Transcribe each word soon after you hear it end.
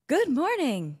Good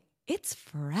morning. It's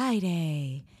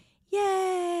Friday. Yay!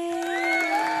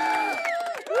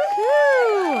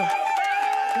 Woohoo!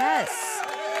 Yes.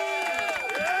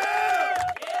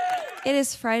 It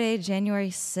is Friday,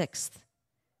 January 6th,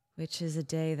 which is a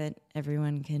day that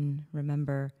everyone can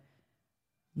remember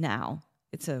now.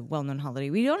 It's a well-known holiday.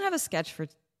 We don't have a sketch for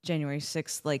January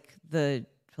 6th like the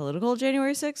political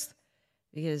January 6th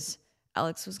because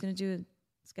Alex was going to do a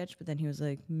sketch, but then he was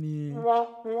like, meh.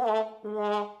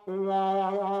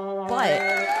 But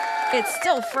it's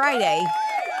still Friday.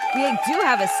 We do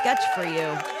have a sketch for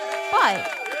you, but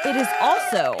it is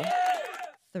also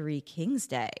Three Kings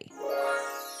Day.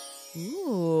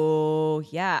 Ooh,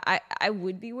 yeah. I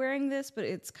would be wearing this, but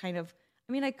it's kind of,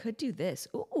 I mean, I could do this.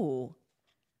 Ooh.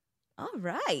 All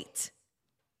right.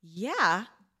 Yeah.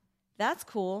 That's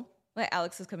cool. Wait,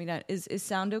 Alex is coming down. Is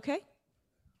sound okay?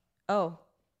 Oh,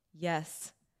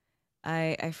 yes.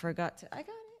 I forgot to, I got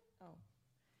it. Oh.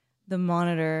 The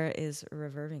monitor is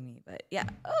reverbing me, but yeah.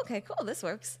 Okay, cool. This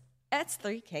works. It's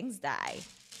Three Kings Day.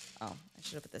 Oh, I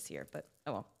should have put this here, but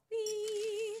oh well.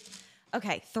 Whee!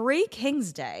 Okay, Three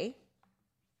Kings Day.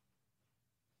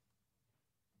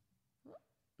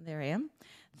 There I am.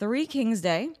 Three Kings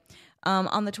Day.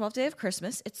 On the 12th day of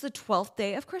Christmas. It's the 12th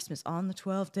day of Christmas. On the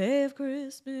 12th day of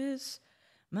Christmas,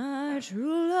 my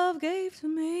true love gave to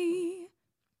me.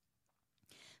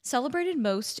 Celebrated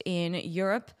most in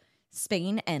Europe,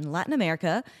 Spain, and Latin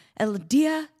America, El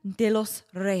Dia de los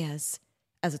Reyes,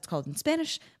 as it's called in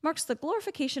Spanish, marks the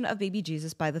glorification of baby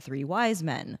Jesus by the three wise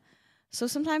men. So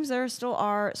sometimes there still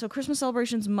are, so Christmas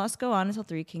celebrations must go on until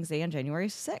Three Kings Day on January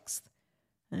 6th.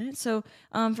 All right, so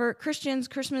for Christians,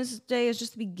 Christmas Day is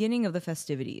just the beginning of the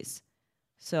festivities.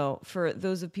 So for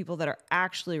those of people that are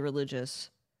actually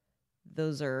religious,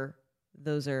 this is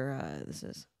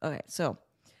okay. So,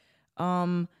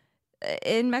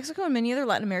 in Mexico and many other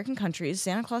Latin American countries,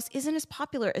 Santa Claus isn't as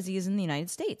popular as he is in the United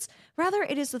States. Rather,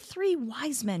 it is the three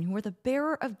wise men who are the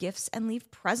bearer of gifts and leave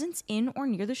presents in or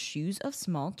near the shoes of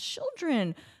small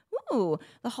children. Ooh,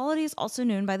 the holiday is also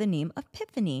known by the name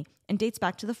Epiphany and dates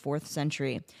back to the 4th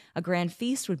century. A grand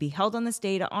feast would be held on this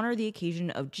day to honor the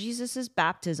occasion of Jesus'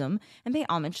 baptism and pay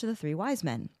homage to the three wise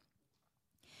men.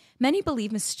 Many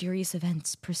believe mysterious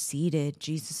events preceded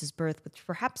Jesus' birth, with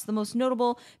perhaps the most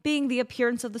notable being the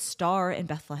appearance of the star in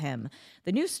Bethlehem.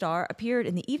 The new star appeared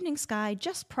in the evening sky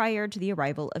just prior to the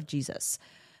arrival of Jesus.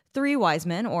 Three wise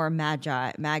men, or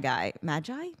magi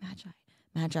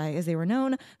as they were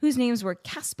known, whose names were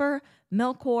Casper,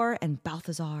 Melchior, and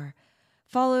Balthazar,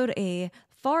 followed a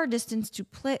far distance to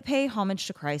pay homage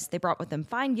to Christ. They brought with them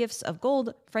fine gifts of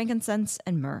gold, frankincense,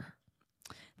 and myrrh.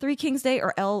 Three Kings Day,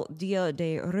 or El Dia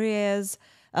de Reyes,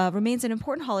 remains an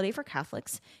important holiday for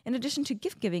Catholics. In addition to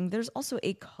gift-giving, there's also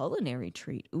a culinary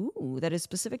treat, that is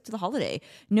specific to the holiday,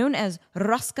 known as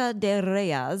Rosca de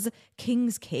Reyes,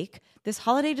 King's Cake. This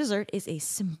holiday dessert is a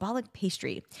symbolic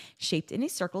pastry shaped in a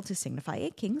circle to signify a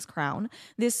king's crown.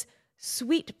 This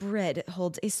sweet bread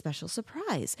holds a special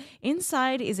surprise.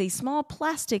 Inside is a small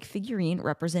plastic figurine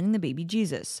representing the baby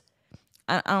Jesus.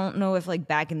 I don't know if like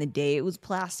back in the day it was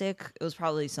plastic. It was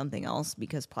probably something else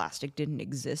because plastic didn't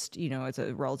exist. You know, it's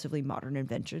a relatively modern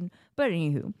invention. But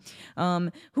anywho,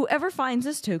 whoever finds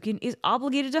this token is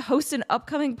obligated to host an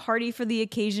upcoming party for the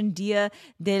occasion, Dia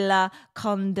de la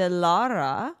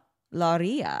Candelaria,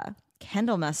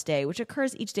 Candlemas Day, which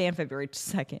occurs each day on February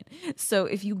 2nd. So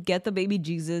if you get the baby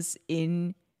Jesus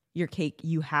in your cake,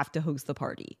 you have to host the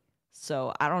party.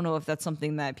 So I don't know if that's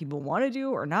something that people want to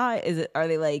do or not. Are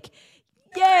they like,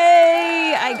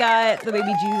 yay, I got the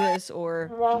baby Jesus, or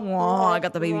I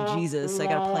got the baby Jesus, I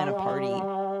gotta plan a party.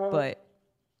 But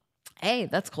hey,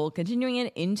 that's cool. Continuing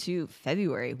it into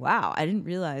February. Wow, I didn't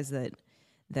realize that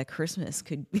Christmas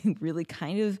could really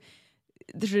kind of,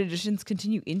 the traditions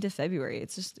continue into February.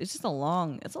 It's just a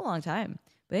long time.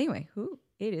 But anyway,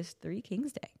 it is Three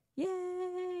Kings Day.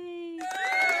 Yay!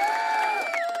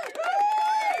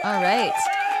 All right.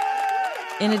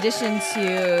 In addition to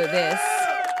this,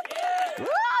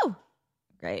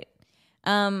 great.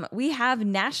 We have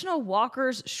National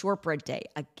Walker's Shortbread Day.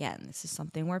 Again, this is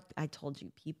something where I told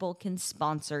you people can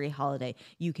sponsor a holiday.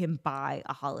 You can buy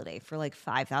a holiday for like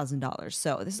 $5,000.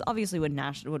 So this is obviously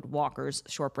what Walker's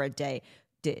Shortbread Day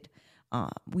did.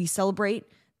 We celebrate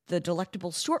the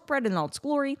delectable shortbread in all its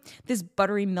glory. This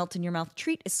buttery melt-in-your-mouth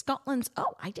treat is Scotland's,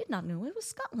 I did not know it was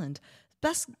Scotland,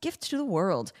 best gift to the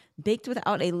world. Baked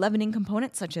without a leavening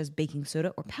component such as baking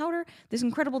soda or powder, this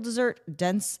incredible dessert,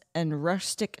 dense and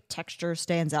rustic texture,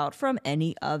 stands out from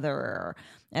any other.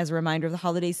 As a reminder of the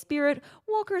holiday spirit,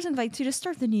 Walker's invites you to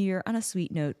start the new year on a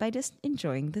sweet note by just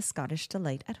enjoying the Scottish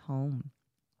delight at home.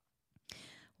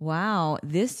 Wow.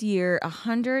 This year,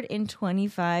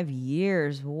 125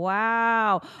 years.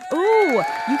 Wow. Ooh,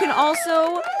 you can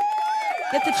also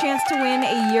get the chance to win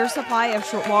a year supply of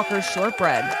Walker's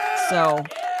shortbread. So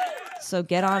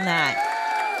get on that.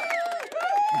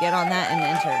 Get on that and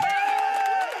enter.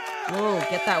 Whoa,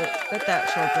 get that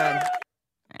shortbread. All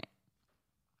right.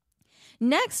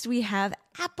 Next, we have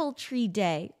Apple Tree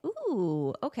Day.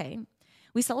 Ooh, okay.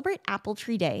 We celebrate Apple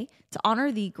Tree Day to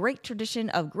honor the great tradition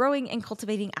of growing and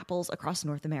cultivating apples across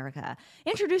North America.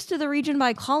 Introduced to the region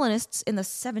by colonists in the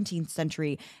 17th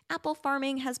century, apple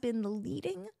farming has been the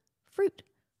leading fruit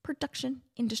production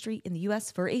industry in the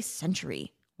U.S. for a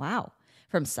century. Wow.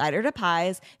 From cider to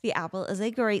pies, the apple is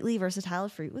a greatly versatile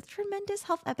fruit with tremendous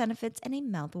health benefits and a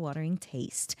mouth-watering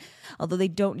taste. Although they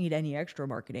don't need any extra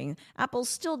marketing, apples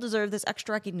still deserve this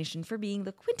extra recognition for being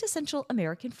the quintessential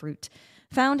American fruit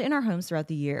found in our homes throughout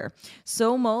the year.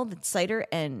 So mull that cider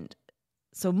and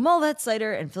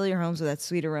fill your homes with that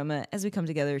sweet aroma as we come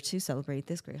together to celebrate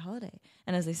this great holiday.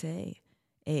 And as they say,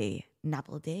 a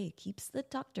apple day keeps the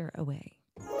doctor away.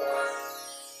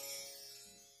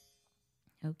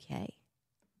 Okay.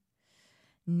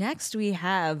 Next, we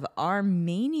have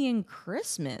Armenian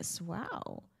Christmas.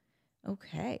 Wow.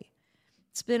 Okay.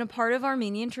 It's been a part of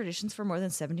Armenian traditions for more than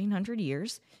 1,700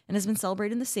 years and has been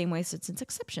celebrated in the same way since its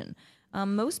inception.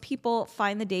 Most people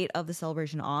find the date of the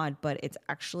celebration odd, but it's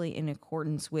actually in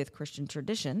accordance with Christian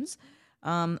traditions.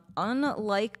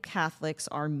 Unlike Catholics,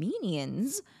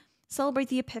 Armenians celebrate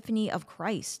the Epiphany of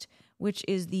Christ, which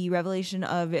is the revelation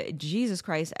of Jesus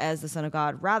Christ as the Son of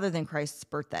God rather than Christ's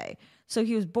birthday. So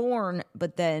he was born,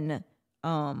 but then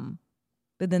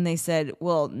they said,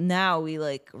 well, now we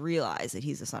realize that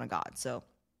he's the Son of God. So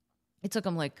it took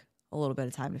them a little bit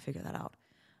of time to figure that out.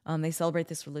 They celebrate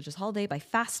this religious holiday by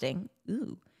fasting,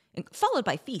 followed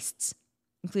by feasts,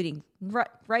 including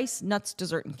rice, nuts,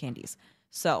 dessert, and candies.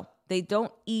 So they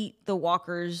don't eat the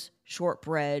Walker's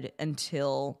shortbread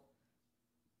until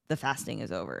the fasting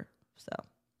is over. So,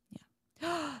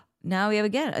 yeah. Now we have,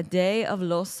 again, a Day of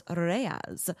los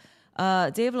Reyes.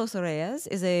 Day of los Reyes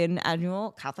is an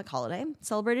annual Catholic holiday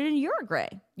celebrated in Uruguay.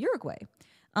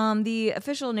 The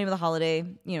official name of the holiday,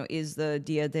 is the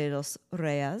Dia de los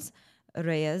Reyes,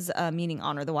 meaning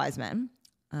honor the wise men,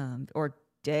 or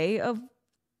Day of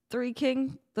Three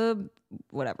King,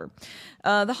 whatever.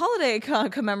 The holiday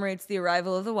commemorates the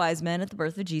arrival of the wise men at the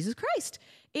birth of Jesus Christ.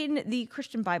 In the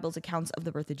Christian Bible's accounts of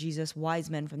the birth of Jesus, wise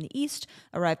men from the east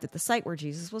arrived at the site where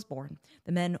Jesus was born.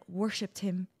 The men worshipped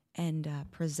him and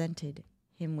presented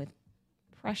him with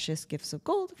precious gifts of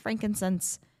gold,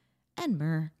 frankincense, and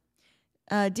myrrh.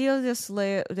 Dia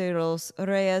de los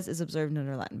Reyes is observed in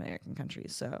other Latin American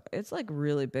countries, so it's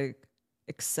really big,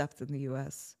 except in the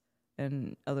U.S.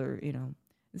 and other,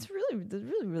 it's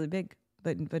really big,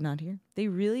 but not here. They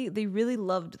really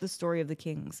loved the story of the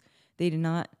kings. They did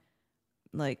not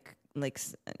we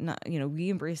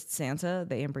embraced Santa,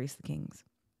 they embraced the kings.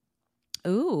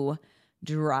 Ooh,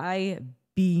 Dry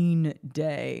Bean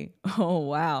Day. Oh,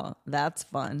 wow. That's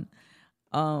fun.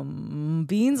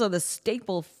 Beans are the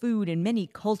staple food in many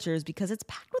cultures because it's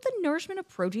packed with the nourishment of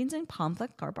proteins and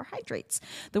complex carbohydrates.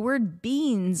 The word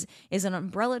beans is an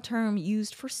umbrella term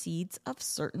used for seeds of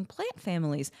certain plant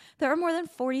families. There are more than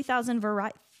 40,000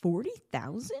 varieties.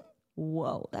 40,000?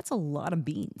 Whoa, that's a lot of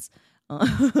beans.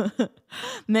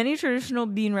 Many traditional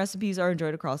bean recipes are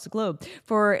enjoyed across the globe.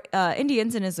 For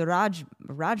Indians, it is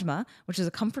rajma, which is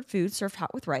a comfort food served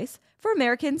hot with rice. For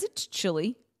Americans, it's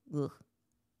chili. Ugh.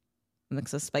 A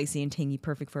mix of spicy and tangy,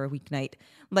 perfect for a weeknight.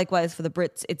 Likewise, for the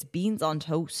Brits, it's beans on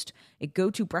toast, a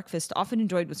go-to breakfast often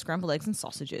enjoyed with scrambled eggs and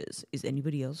sausages. Is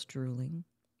anybody else drooling?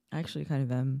 I actually kind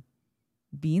of am.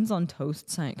 Beans on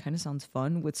toast kind of sounds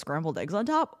fun with scrambled eggs on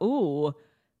top. Ooh.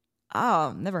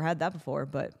 Never had that before,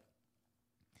 but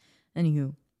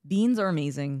anywho, beans are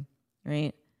amazing,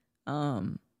 right?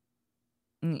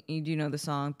 You do know the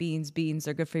song, beans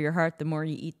are good for your heart. The more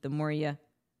you eat, the more you...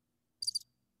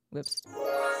 Whoops.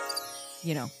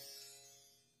 Yeah.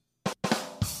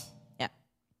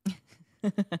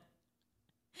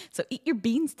 So eat your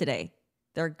beans today.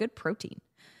 They're a good protein.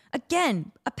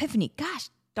 Again, Epiphany. Gosh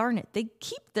darn it.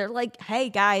 They're like, hey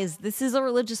guys, this is a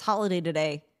religious holiday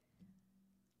today.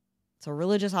 It's a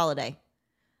religious holiday.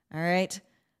 All right.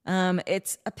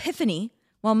 It's Epiphany.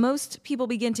 While most people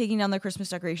begin taking down their Christmas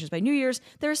decorations by New Year's,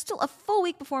 there is still a full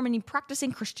week before many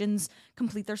practicing Christians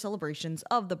complete their celebrations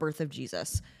of the birth of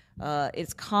Jesus.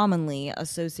 It's commonly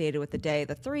associated with the day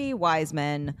the three wise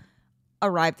men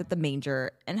arrived at the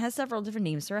manger and has several different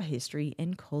names throughout history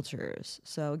and cultures.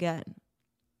 So again,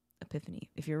 Epiphany.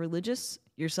 If you're religious,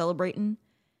 you're celebrating.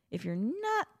 If you're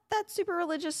not that super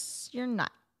religious, you're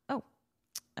not. Oh,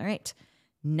 all right.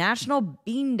 National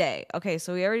Bean Day. Okay,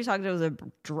 so we already talked, it was a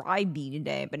dry bean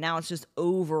day, but now it's just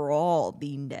overall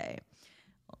bean day.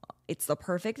 It's the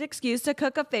perfect excuse to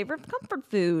cook a favorite comfort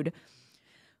food.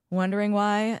 Wondering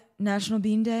why National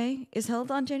Bean Day is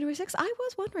held on January 6th? I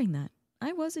was wondering that.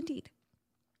 I was indeed.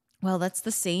 Well, that's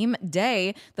the same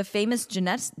day the famous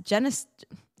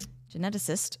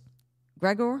geneticist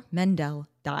Gregor Mendel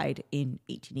died in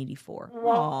 1884.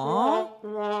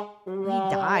 Aww.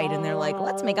 He died, and they're like,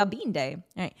 let's make a bean day.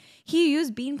 All right. He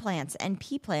used bean plants and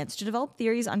pea plants to develop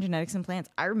theories on genetics and plants.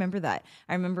 I remember that.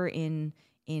 I remember in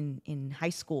high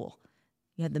school,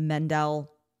 you had the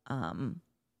Mendel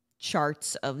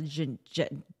charts of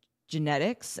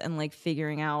genetics and like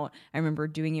figuring out. I remember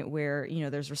doing it where, you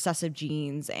know, there's recessive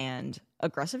genes and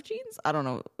aggressive genes. I don't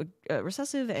know,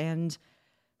 recessive and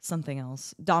something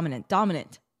else. Dominant.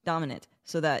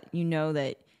 So that you know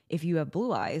that if you have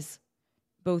blue eyes,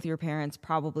 both your parents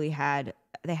probably had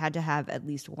to have at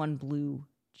least one blue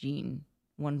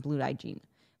blue-eyed gene.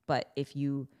 But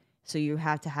you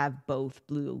have to have both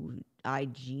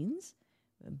blue-eyed genes.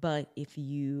 But if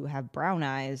you have brown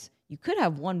eyes, you could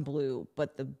have one blue,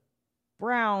 but the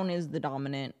brown is the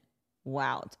dominant.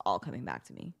 Wow, it's all coming back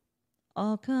to me.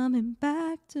 All coming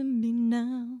back to me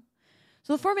now.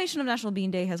 So the formation of National Bean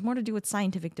Day has more to do with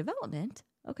scientific development,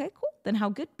 okay, cool, than how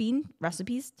good bean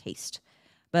recipes taste.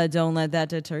 But don't let that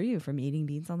deter you from eating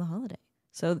beans on the holiday.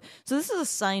 So this is a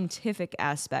scientific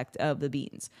aspect of the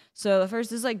beans. So the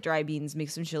first is like dry beans,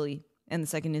 make some chili. And the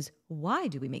second is, why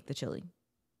do we make the chili?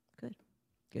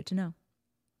 Good to know.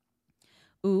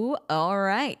 Ooh, all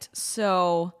right.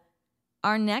 So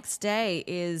our next day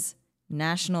is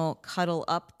National Cuddle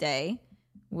Up Day,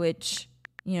 which,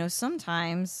 you know,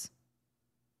 sometimes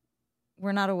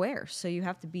we're not aware. So you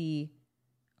have to be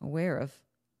aware of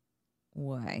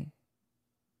why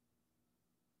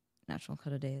National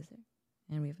Cuddle Day is there.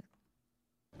 And we have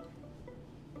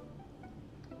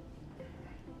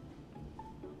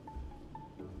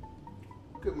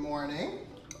Good morning.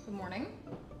 Good morning.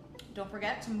 Don't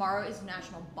forget, tomorrow is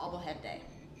National Bobblehead Day.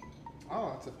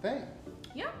 Oh, it's a thing.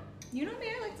 Yeah, you know me,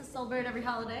 I like to celebrate every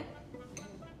holiday.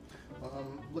 Well,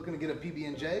 I'm looking to get a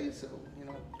PB&J, so, you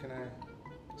know, can I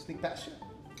sneak past you?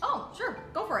 Oh, sure,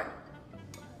 go for it.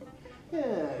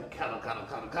 Yeah, cuddle.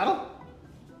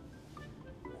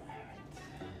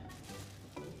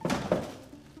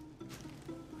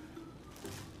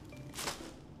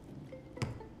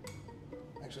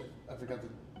 Actually, I forgot the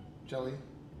jelly.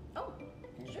 Oh,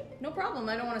 sure, no problem.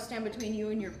 I don't want to stand between you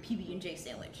and your PB&J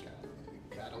sandwich.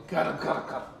 Cuddle.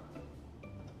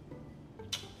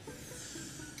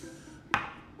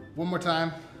 One more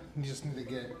time. You just need to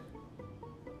get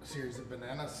a series of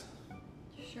bananas.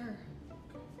 Sure.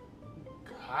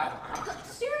 Cuddle.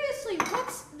 Seriously,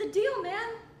 what's the deal, man?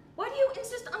 Why do you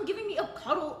insist on giving me a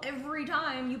cuddle every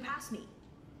time you pass me?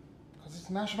 Because it's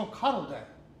National Cuddle Day.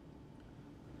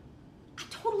 I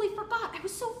totally forgot. I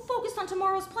was so focused on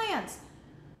tomorrow's plans.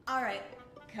 All right,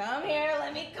 come here.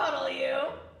 Let me cuddle you.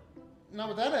 Not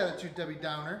with that attitude, Debbie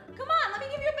Downer. Come on, let me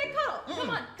give you a big cuddle. Come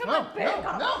on, big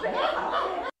cuddle. No.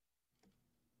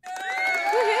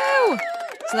 Woohoo!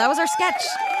 So that was our sketch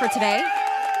for today,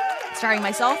 starring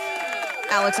myself,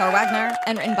 Alex R. Wagner,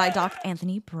 and written by Doc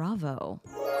Anthony Bravo.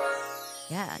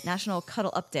 Yeah, National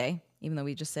Cuddle Up Day, even though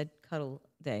we just said Cuddle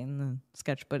Day in the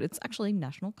sketch, but it's actually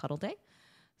National Cuddle Day.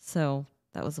 So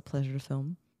that was a pleasure to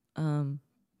film.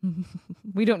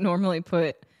 We don't normally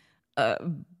put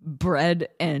bread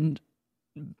and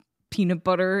peanut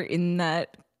butter in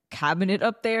that cabinet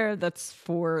up there. That's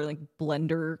for like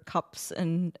blender cups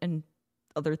and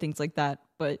other things like that.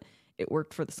 But it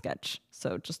worked for the sketch.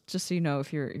 So just so you know,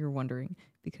 if you're wondering,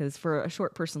 because for a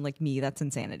short person like me, that's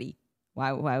insanity.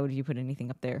 Why would you put anything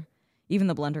up there? Even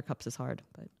the blender cups is hard.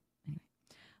 But anyway,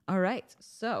 all right.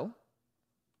 So.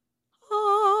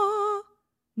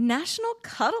 National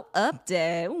Cuddle Up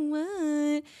Day.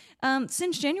 What?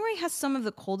 Since January has some of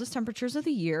the coldest temperatures of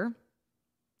the year,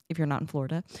 if you're not in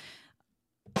Florida,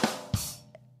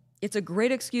 it's a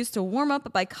great excuse to warm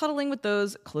up by cuddling with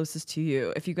those closest to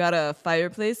you. If you got a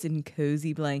fireplace and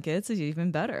cozy blankets, it's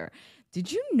even better. Did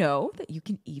you know that you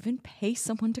can even pay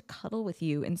someone to cuddle with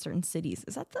you in certain cities?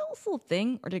 Is that the whole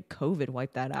thing, or did COVID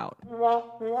wipe that out?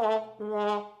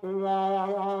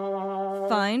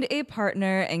 Find a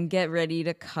partner and get ready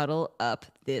to cuddle up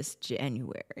this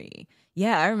January.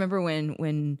 Yeah, I remember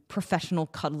when professional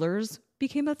cuddlers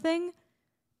became a thing,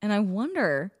 and I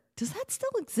wonder, does that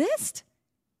still exist?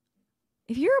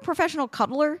 If you're a professional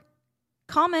cuddler,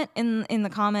 comment in the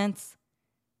comments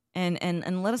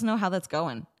and let us know how that's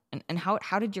going. And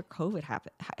how did your COVID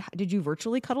happen? How, did you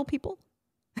virtually cuddle people?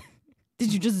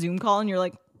 Did you just Zoom call and you're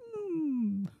like,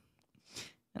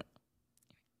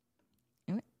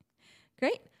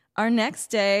 Great. Our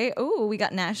next day, we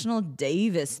got National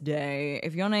Davis Day.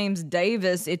 If your name's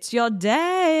Davis, it's your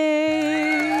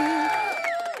day.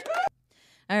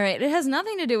 All right. It has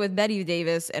nothing to do with Betty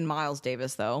Davis and Miles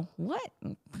Davis, though. What?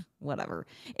 Whatever.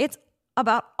 It's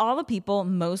about all the people,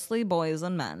 mostly boys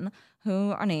and men, who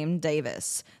are named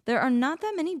Davis. There are not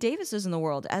that many Davises in the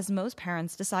world, as most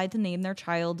parents decide to name their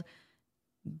child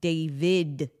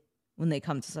David when they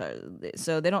come to...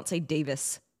 So they don't say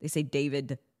Davis. They say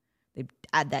David. They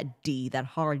add that D, that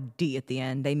hard D at the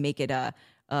end. They make it a...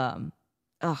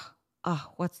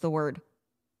 what's the word?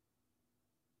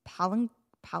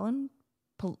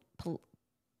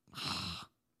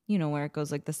 You know where it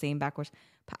goes like the same backwards.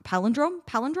 Palindrome?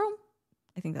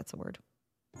 I think that's the word.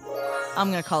 I'm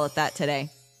going to call it that today.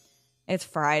 It's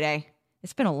Friday.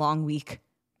 It's been a long week.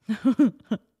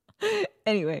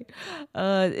 Anyway,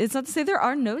 it's not to say there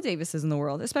are no Davises in the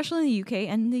world, especially in the UK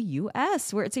and the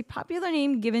US, where it's a popular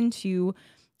name given to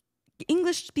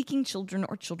English-speaking children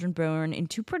or children born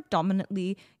into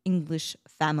predominantly English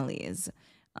families.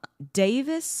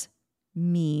 Davis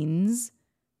means...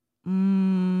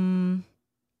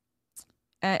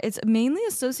 it's mainly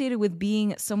associated with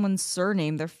being someone's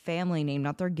surname, their family name,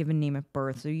 not their given name at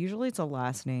birth. So usually it's a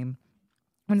last name.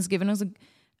 When it's given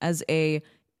as a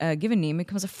given name, it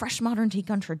becomes a fresh modern take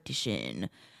on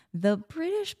tradition. The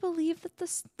British believe that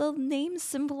the name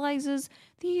symbolizes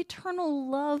the eternal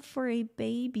love for a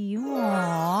baby,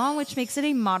 which makes it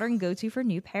a modern go-to for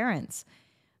new parents.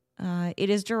 It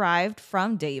is derived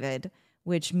from David,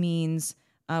 which is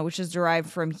derived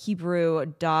from Hebrew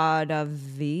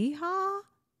Dadaviha,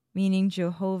 meaning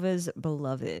Jehovah's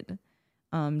beloved.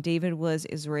 David was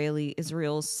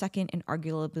Israel's second and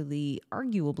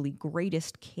arguably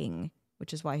greatest king,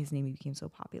 which is why his name became so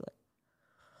popular.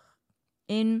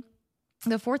 In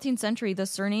the 14th century, the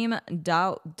surname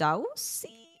Dowsey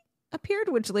appeared,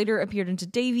 which later appeared into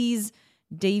Davies,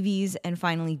 and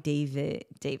finally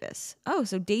Davis. Oh,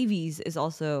 so Davies is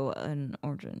also an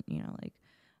origin,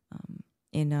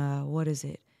 in what is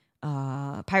it?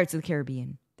 Pirates of the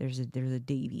Caribbean. There's a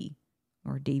Davy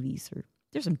or Davies, or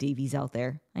there's some Davies out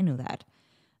there. I know that.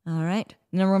 All right.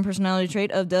 The number one personality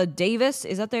trait of the Davis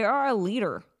is that they are a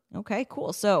leader. Okay,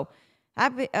 cool. So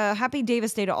happy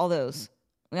Davis Day to all those.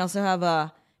 We also have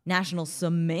a National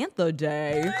Samantha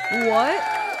Day. What?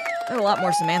 There's a lot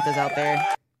more Samanthas out there.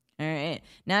 All right.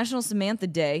 National Samantha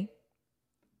Day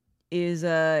is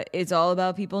it's all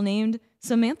about people named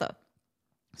Samantha.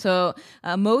 So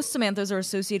most Samanthas are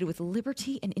associated with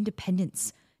liberty and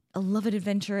independence, a love of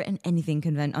adventure, and anything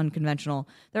unconventional.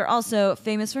 They're also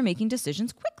famous for making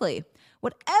decisions quickly.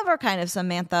 Whatever kind of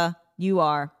Samantha you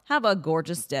are, have a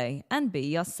gorgeous day and be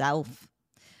yourself.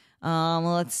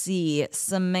 Let's see.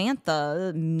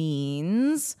 Samantha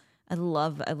means... I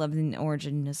love the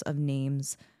origins of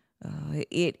names.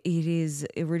 It is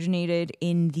originated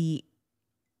in the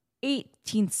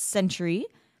 18th century.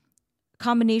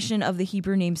 Combination of the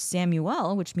Hebrew name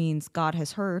Samuel, which means God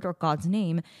has heard, or God's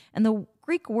name, and the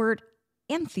Greek word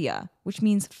anthea, which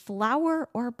means flower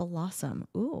or blossom.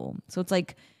 Ooh. So it's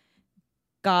like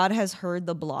God has heard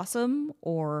the blossom,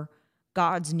 or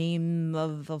God's name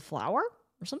of a flower,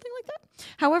 or something like that.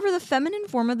 However, the feminine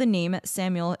form of the name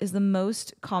Samuel is the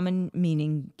most common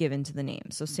meaning given to the name.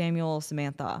 So Samuel,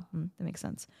 Samantha, that makes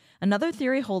sense. Another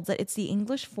theory holds that it's the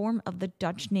English form of the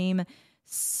Dutch name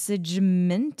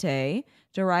Sigemente,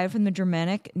 derived from the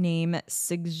Germanic name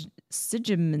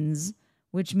Sigemens,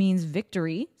 which means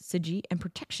victory, Sige, and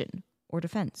protection or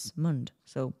defense, Mund.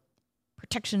 So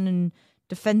protection and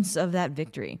defense of that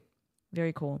victory.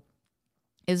 Very cool.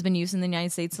 It has been used in the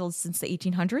United States since the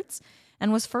 1800s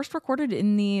and was first recorded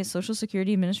in the Social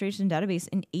Security Administration database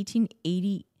in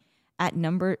 1880 at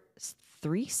number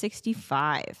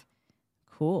 365.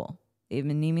 Cool. They've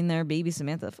been naming their baby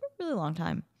Samantha for a really long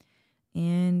time.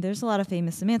 And there's a lot of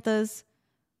famous Samanthas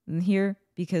here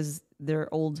because they're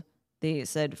old. They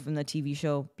said from the TV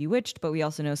show Bewitched, but we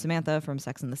also know Samantha from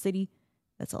Sex and the City.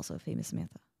 That's also a famous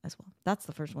Samantha as well. That's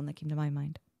the first one that came to my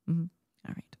mind. All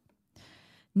right.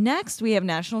 Next, we have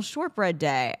National Shortbread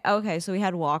Day. Okay, so we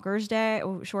had Walker's Day,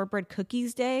 Shortbread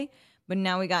Cookies Day, but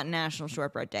now we got National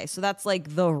Shortbread Day. So that's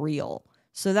like the real.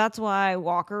 So that's why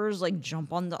Walkers like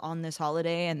jump on this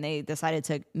holiday, and they decided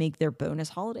to make their bonus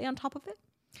holiday on top of it.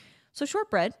 So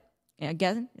shortbread,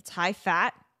 again, it's high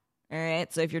fat. All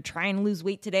right, so if you're trying to lose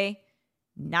weight today,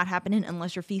 not happening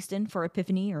unless you're feasting for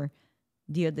Epiphany or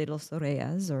Dia de los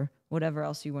Reyes or whatever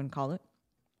else you want to call it.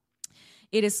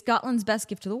 It is Scotland's best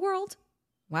gift to the world.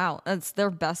 Wow, that's their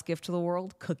best gift to the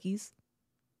world. Cookies.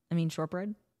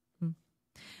 Shortbread.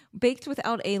 Baked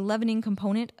without a leavening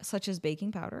component such as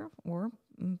baking powder or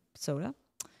soda.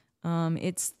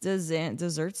 Its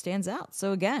dessert stands out.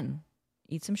 So again,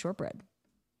 eat some shortbread.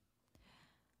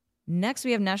 Next,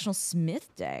 we have National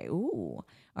Smith Day. Ooh.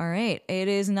 All right. It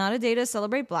is not a day to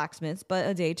celebrate blacksmiths, but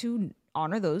a day to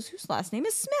honor those whose last name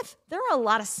is Smith. There are a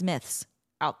lot of Smiths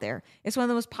out there. It's one of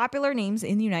the most popular names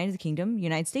in the United Kingdom,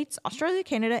 United States, Australia,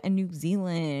 Canada, and New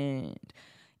Zealand.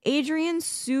 Adrian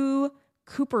Sue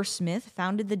Cooper Smith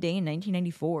founded the day in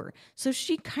 1994. So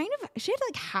she had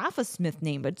like half a Smith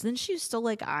name, but then she was still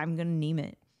like, I'm going to name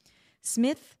it.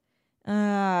 Smith,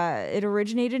 it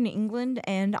originated in England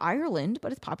and Ireland,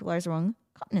 but it's popularized among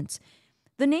continents.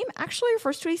 The name actually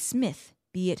refers to a smith,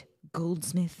 be it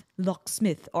goldsmith,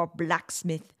 locksmith, or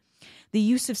blacksmith. The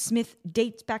use of Smith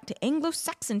dates back to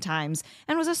Anglo-Saxon times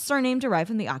and was a surname derived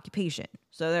from the occupation.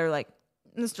 So they're like,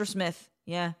 Mr. Smith,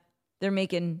 yeah. They're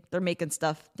making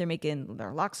stuff.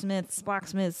 They're locksmiths,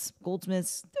 blacksmiths,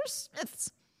 goldsmiths. They're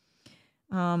smiths.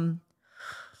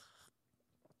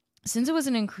 Since it was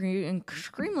an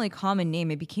extremely common name,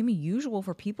 it became usual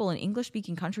for people in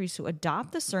English-speaking countries to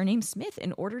adopt the surname Smith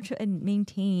in order to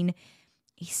maintain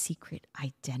a secret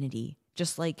identity.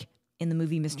 Just like in the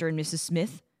movie Mr. and Mrs.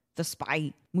 Smith, the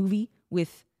spy movie was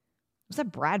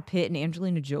that Brad Pitt and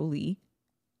Angelina Jolie?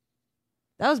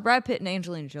 That was Brad Pitt and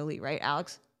Angelina Jolie, right,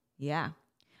 Alex? Yeah.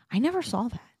 I never saw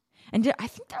that. And I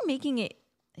think they're making it,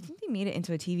 I think they made it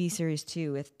into a TV series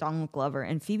too with Donald Glover,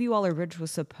 and Phoebe Waller-Bridge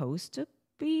was supposed to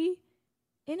be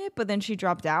in it, but then she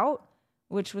dropped out,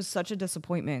 which was such a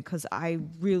disappointment because I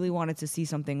really wanted to see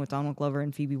something with Donald Glover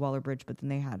and Phoebe Waller-Bridge, but then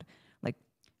they had like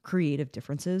creative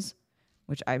differences,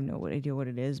 which I have no idea what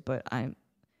it is, but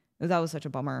that was such a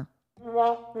bummer.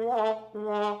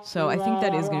 So I think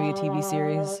that is going to be a TV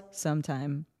series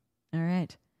sometime. All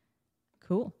right.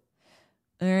 Cool.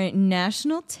 All right.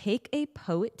 National Take a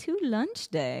Poet to Lunch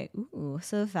Day. Ooh,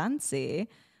 so fancy.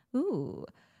 Ooh.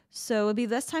 So it'll be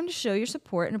less time to show your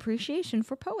support and appreciation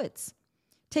for poets.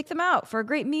 Take them out for a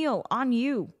great meal on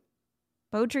you.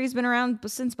 Poetry has been around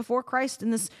since before Christ,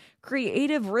 and this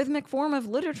creative, rhythmic form of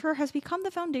literature has become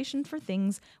the foundation for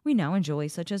things we now enjoy,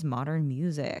 such as modern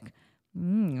music.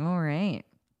 All right.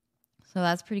 So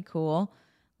that's pretty cool.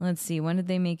 Let's see. When did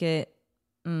they make it?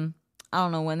 I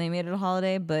don't know when they made it a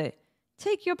holiday, but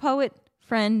take your poet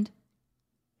friend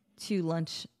to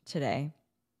lunch today.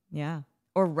 Yeah.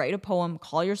 Or write a poem,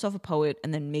 call yourself a poet,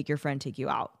 and then make your friend take you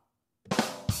out.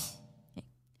 Okay.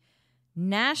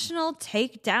 National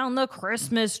Take Down the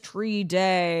Christmas Tree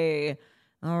Day.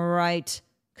 All right.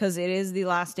 Because it is the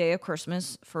last day of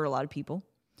Christmas for a lot of people.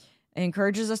 It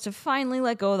encourages us to finally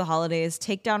let go of the holidays,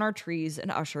 take down our trees, and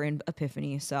usher in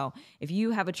Epiphany. So if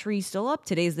you have a tree still up,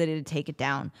 today's the day to take it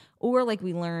down. Or like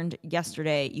we learned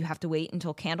yesterday, you have to wait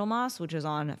until Candlemas, which is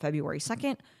on February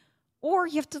 2nd. Or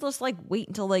you have to just like wait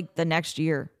until like the next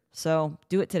year. So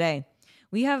do it today.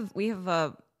 We have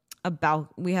a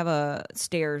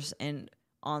stairs, and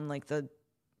on like the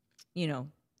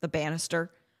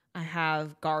banister, I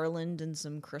have garland and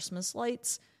some Christmas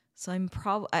lights. So and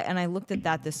I looked at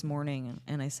that this morning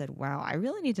and I said, wow, I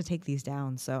really need to take these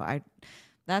down. So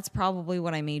that's probably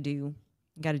what I may do.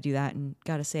 Got to do that and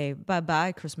got to say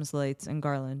bye-bye Christmas lights and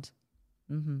garland.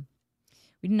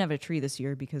 We didn't have a tree this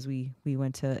year because we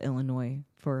went to Illinois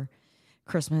for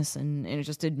Christmas, and it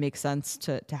just didn't make sense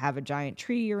to have a giant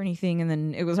tree or anything. And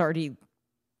then it was already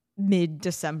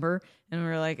mid-December, and we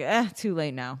were like, too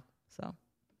late now. So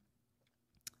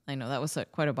I know that was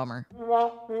quite a bummer.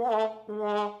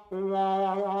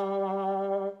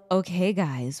 Okay,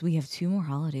 guys, we have 2 more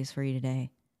holidays for you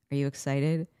today. Are you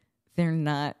excited? They're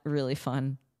not really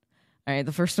fun. All right,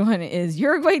 the first one is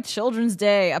Uruguay Children's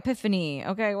Day, Epiphany.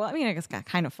 Okay, well, I mean, I guess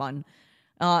kind of fun.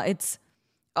 It's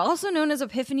also known as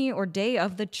Epiphany or Day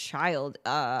of the Child.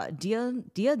 Dia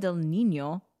del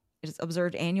Niño. It is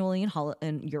observed annually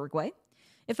in Uruguay.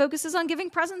 It focuses on giving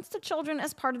presents to children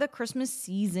as part of the Christmas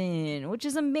season, which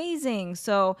is amazing.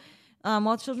 So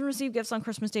while children receive gifts on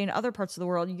Christmas Day in other parts of the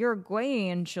world,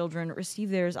 Uruguayan children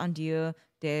receive theirs on Dia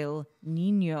del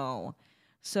Niño.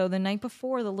 So the night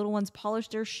before, the little ones polish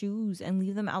their shoes and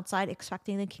leave them outside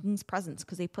expecting the king's presents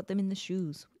because they put them in the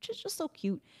shoes, which is just so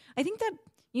cute. I think that,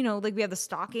 like we have the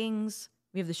stockings,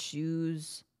 we have the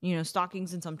shoes,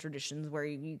 stockings in some traditions where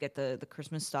you get the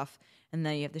Christmas stuff, and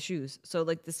then you have the shoes. So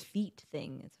like this feet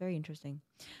thing, it's very interesting.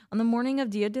 On the morning of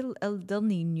Dia del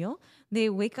Niño, they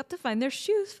wake up to find their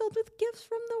shoes filled with gifts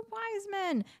from the wise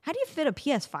men. How do you fit a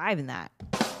PS5 in that?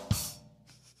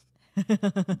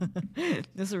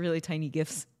 Those are really tiny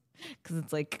gifts because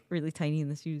it's like really tiny in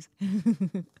the shoes.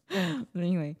 But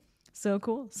anyway, so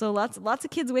cool. So lots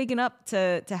of kids waking up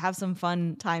to have some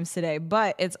fun times today.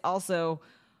 But it's also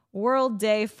World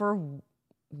Day for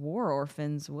War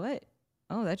Orphans. What?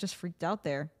 Oh, that just freaked out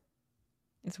there.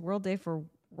 It's World Day for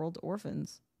World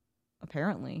Orphans.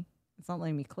 Apparently. It's not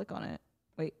letting me click on it.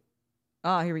 Wait.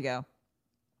 Oh, here we go.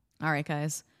 All right,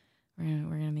 guys. We're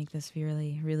gonna make this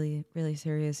really, really, really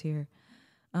serious here.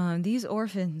 These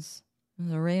orphans,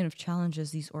 the array of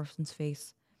challenges these orphans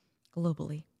face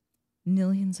globally.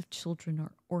 Millions of children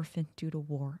are orphaned due to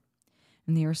war,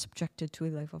 and they are subjected to a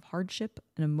life of hardship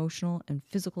and emotional and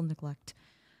physical neglect.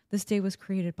 This day was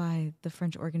created by the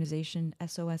French organization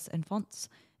SOS Enfants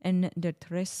en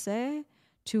Détresse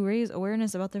to raise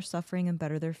awareness about their suffering and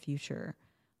better their future.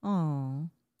 Oh,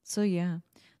 so yeah,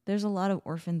 there's a lot of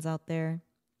orphans out there.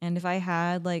 And if I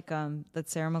had like that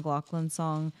Sarah McLachlan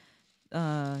song,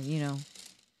 the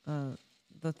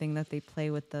thing that they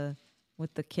play with the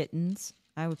kittens,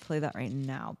 I would play that right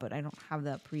now. But I don't have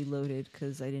that preloaded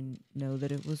because I didn't know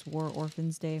that it was War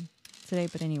Orphans Day today.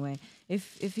 But anyway,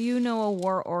 if you know a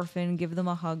war orphan, give them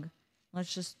a hug.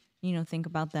 Let's just think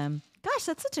about them. Gosh,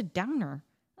 that's such a downer.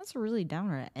 That's a really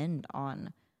downer to end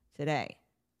on today.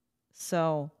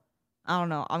 So I don't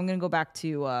know. I'm gonna go back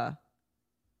to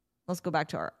let's go back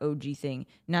to our OG thing.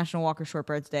 National Walker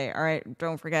Shortbreads Day. All right,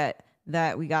 don't forget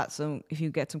that we got some. If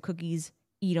you get some cookies,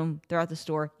 eat them. They're at the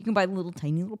store. You can buy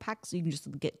tiny little packs, so you can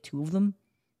just get 2 of them.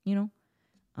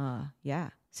 Yeah.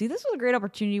 See, this was a great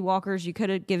opportunity, Walkers. You could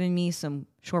have given me some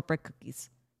shortbread cookies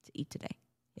to eat today.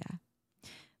 Yeah.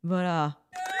 But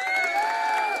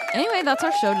anyway, that's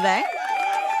our show today.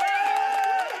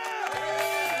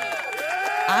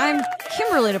 I'm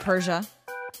Kimberly DiPersia.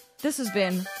 This has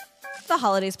been the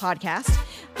Holidays Podcast.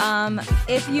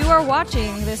 If you are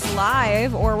watching this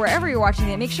live or wherever you're watching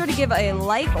it, make sure to give a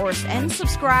like and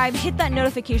subscribe. Hit that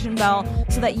notification bell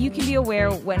so that you can be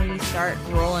aware when we start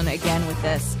rolling again with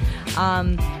this.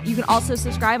 You can also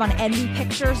subscribe on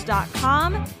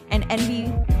envypictures.com and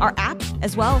Envy, our app,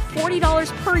 as well.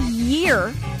 $40 per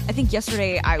year. I think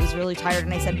yesterday I was really tired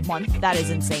and I said month. That is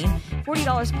insane.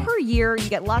 $40 per year. You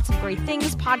get lots of great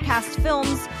things, podcasts,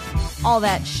 films, all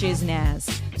that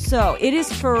shiznaz. So it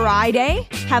is Friday.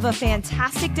 Have a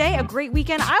fantastic day, a great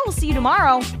weekend. I will see you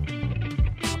tomorrow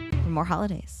for more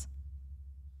holidays.